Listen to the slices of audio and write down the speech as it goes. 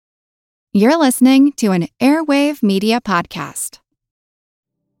You're listening to an Airwave Media Podcast.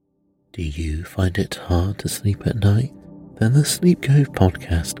 Do you find it hard to sleep at night? Then the Sleep Cove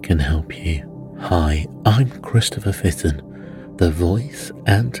podcast can help you. Hi, I'm Christopher Fitton, the voice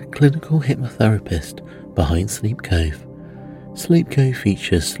and clinical hypnotherapist behind Sleep Cove. Sleep Cove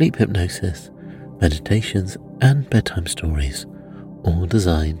features sleep hypnosis, meditations, and bedtime stories, all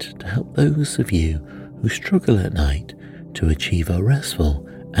designed to help those of you who struggle at night to achieve a restful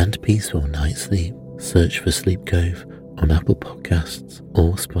and peaceful night's sleep. Search for Sleep Cove on Apple Podcasts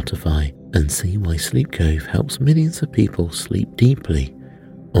or Spotify and see why Sleep Cove helps millions of people sleep deeply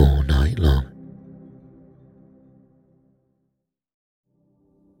all night long.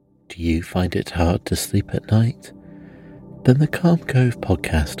 Do you find it hard to sleep at night? Then the Calm Cove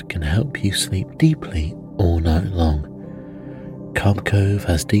podcast can help you sleep deeply all night long. Calm Cove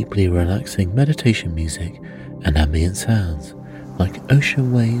has deeply relaxing meditation music and ambient sounds like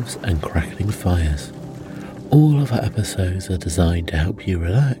ocean waves and crackling fires. All of our episodes are designed to help you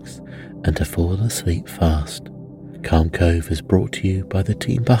relax and to fall asleep fast. Calm Cove is brought to you by the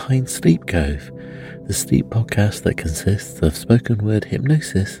team behind Sleep Cove, the sleep podcast that consists of spoken word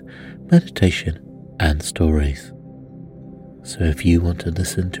hypnosis, meditation, and stories. So if you want to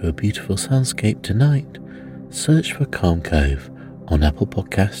listen to a beautiful soundscape tonight, search for Calm Cove on Apple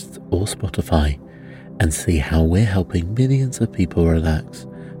Podcasts or Spotify and see how we're helping millions of people relax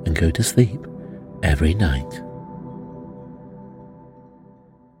and go to sleep every night.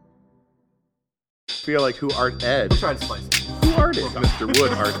 Feel like who art Ed? Try to slice it. Who art it? Mr.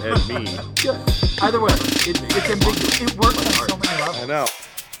 Wood art Ed me. Good. Either way, it's ambiguous. It works on so many levels. I know.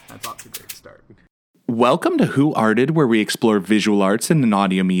 That's off to a great start. Welcome to Who Arted, where we explore visual arts in an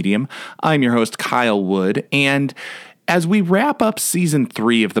audio medium. I'm your host, Kyle Wood, and as we wrap up Season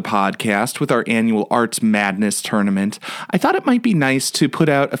 3 of the podcast with our annual Arts Madness tournament, I thought it might be nice to put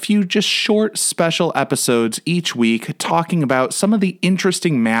out a few just short special episodes each week talking about some of the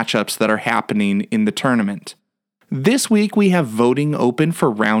interesting matchups that are happening in the tournament. This week we have voting open for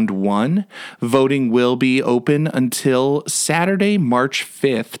Round 1. Voting will be open until Saturday, March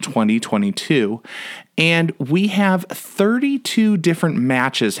 5th, 2022, and we have 32 different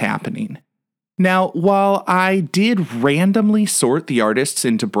matches happening. Now, while I did randomly sort the artists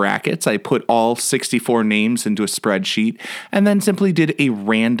into brackets, I put all 64 names into a spreadsheet and then simply did a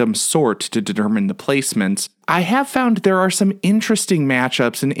random sort to determine the placements, I have found there are some interesting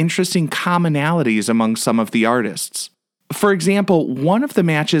matchups and interesting commonalities among some of the artists. For example, one of the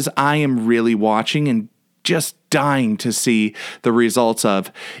matches I am really watching and just dying to see the results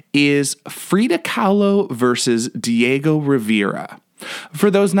of is Frida Kahlo versus Diego Rivera. For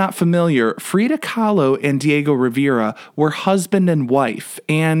those not familiar, Frida Kahlo and Diego Rivera were husband and wife,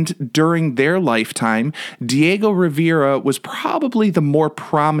 and during their lifetime, Diego Rivera was probably the more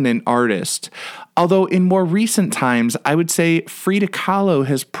prominent artist. Although in more recent times, I would say Frida Kahlo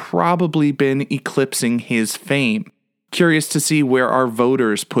has probably been eclipsing his fame. Curious to see where our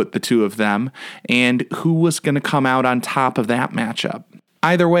voters put the two of them, and who was going to come out on top of that matchup.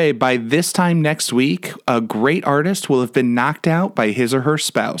 Either way, by this time next week, a great artist will have been knocked out by his or her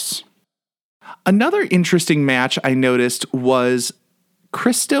spouse. Another interesting match I noticed was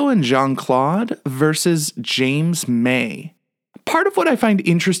Christo and Jean-Claude versus James May. Part of what I find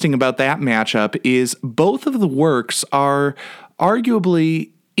interesting about that matchup is both of the works are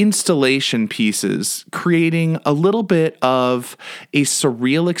arguably installation pieces, creating a little bit of a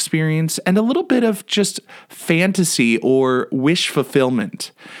surreal experience and a little bit of just fantasy or wish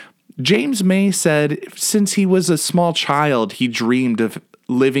fulfillment. James May said since he was a small child, he dreamed of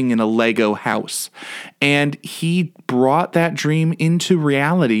living in a Lego house, and he brought that dream into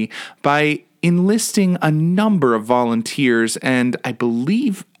reality by enlisting a number of volunteers and I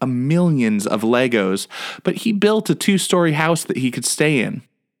believe millions of Legos, but he built a 2-story house that he could stay in.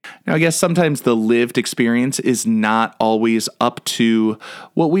 Now, I guess sometimes the lived experience is not always up to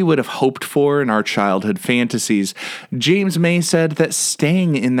what we would have hoped for in our childhood fantasies. James May said that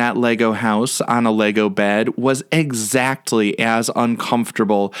staying in that Lego house on a Lego bed was exactly as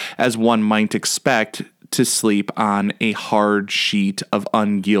uncomfortable as one might expect to sleep on a hard sheet of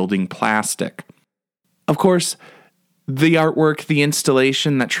unyielding plastic. Of course, the artwork, the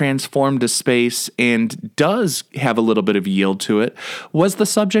installation that transformed a space and does have a little bit of yield to it was the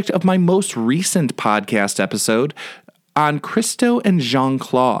subject of my most recent podcast episode on Christo and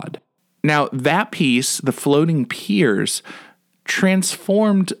Jean-Claude. Now, that piece, The Floating Piers,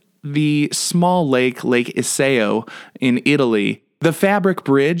 transformed the small lake, Lake Iseo in Italy. The fabric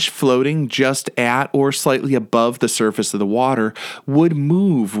bridge floating just at or slightly above the surface of the water would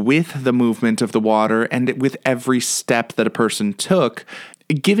move with the movement of the water, and with every step that a person took,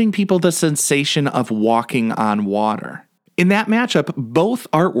 giving people the sensation of walking on water. In that matchup, both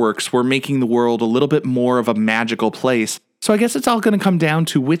artworks were making the world a little bit more of a magical place, so I guess it's all going to come down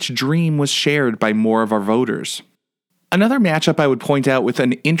to which dream was shared by more of our voters. Another matchup I would point out with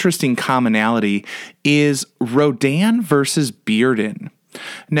an interesting commonality is Rodin versus Bearden.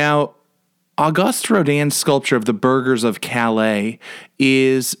 Now, Auguste Rodin's sculpture of the Burghers of Calais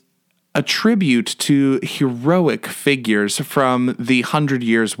is a tribute to heroic figures from the 100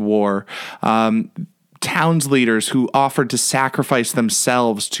 Years' War, towns leaders who offered to sacrifice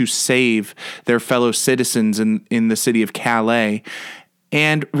themselves to save their fellow citizens in the city of Calais.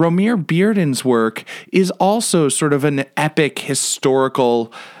 And Romare Bearden's work is also sort of an epic,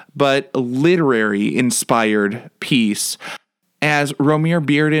 historical, but literary-inspired piece, as Romare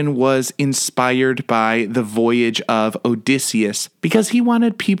Bearden was inspired by the voyage of Odysseus because he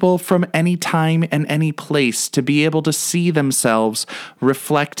wanted people from any time and any place to be able to see themselves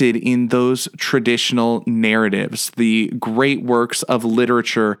reflected in those traditional narratives, the great works of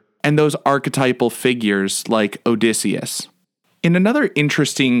literature, and those archetypal figures like Odysseus. In another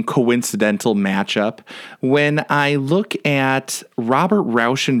interesting coincidental matchup, when I look at Robert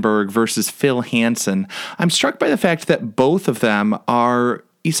Rauschenberg versus Phil Hansen, I'm struck by the fact that both of them are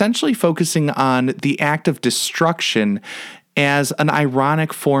essentially focusing on the act of destruction as an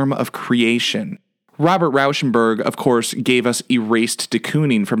ironic form of creation. Robert Rauschenberg, of course, gave us Erased de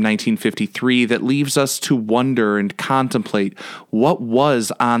Kooning from 1953 that leaves us to wonder and contemplate what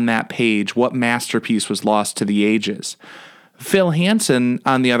was on that page, what masterpiece was lost to the ages. Phil Hansen,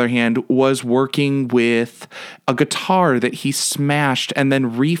 on the other hand, was working with a guitar that he smashed and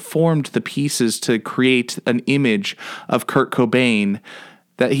then reformed the pieces to create an image of Kurt Cobain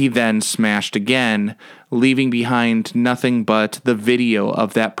that he then smashed again, leaving behind nothing but the video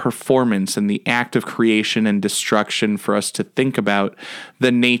of that performance and the act of creation and destruction for us to think about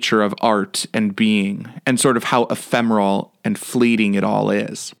the nature of art and being and sort of how ephemeral and fleeting it all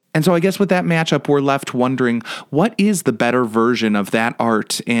is. And so I guess with that matchup, we're left wondering, what is the better version of that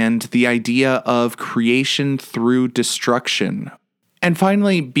art and the idea of creation through destruction? And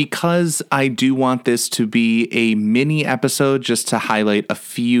finally, because I do want this to be a mini episode just to highlight a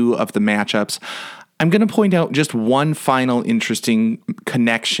few of the matchups, I'm going to point out just one final interesting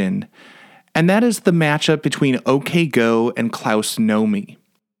connection, and that is the matchup between OK Go and Klaus Nomi.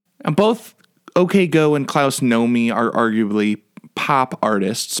 And both OK Go and Klaus Nomi are arguably pop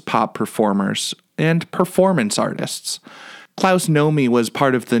artists, pop performers, and performance artists. Klaus Nomi was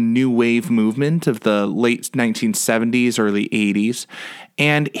part of the new wave movement of the late 1970s, early 80s,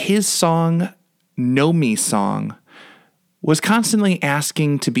 and his song, Nomi Song, was constantly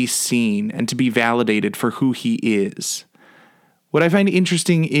asking to be seen and to be validated for who he is. What I find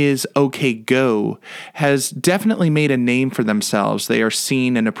interesting is OK Go has definitely made a name for themselves. They are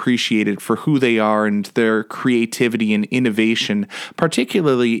seen and appreciated for who they are and their creativity and innovation,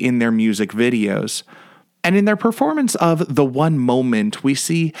 particularly in their music videos. And in their performance of The One Moment, we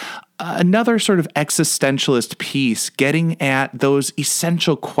see another sort of existentialist piece getting at those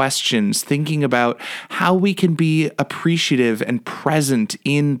essential questions, thinking about how we can be appreciative and present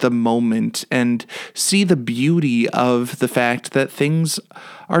in the moment and see the beauty of the fact that things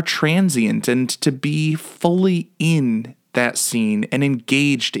are transient and to be fully in that scene and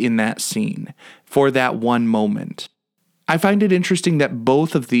engaged in that scene for that one moment. I find it interesting that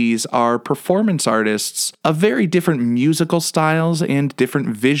both of these are performance artists of very different musical styles and different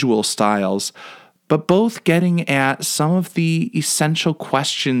visual styles, but both getting at some of the essential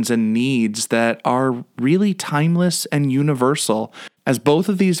questions and needs that are really timeless and universal, as both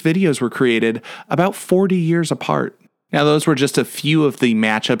of these videos were created about 40 years apart. Now, those were just a few of the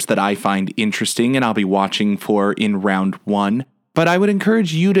matchups that I find interesting and I'll be watching for in round one. But I would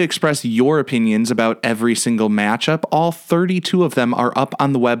encourage you to express your opinions about every single matchup. All 32 of them are up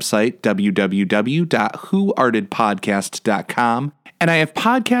on the website, www.whoartedpodcast.com. And I have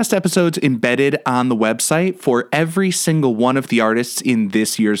podcast episodes embedded on the website for every single one of the artists in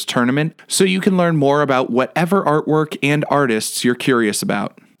this year's tournament, so you can learn more about whatever artwork and artists you're curious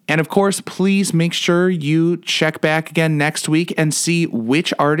about. And of course, please make sure you check back again next week and see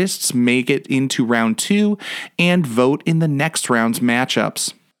which artists make it into round 2 and vote in the next round's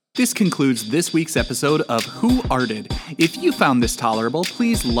matchups. This concludes this week's episode of Who Arted. If you found this tolerable,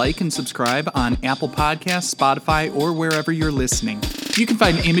 please like and subscribe on Apple Podcasts, Spotify, or wherever you're listening. You can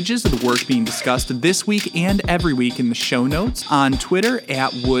find images of the work being discussed this week and every week in the show notes, on Twitter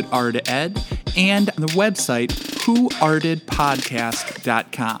at WoodArtEd, and on the website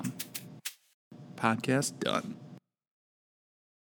whoartedpodcast.com. Podcast done.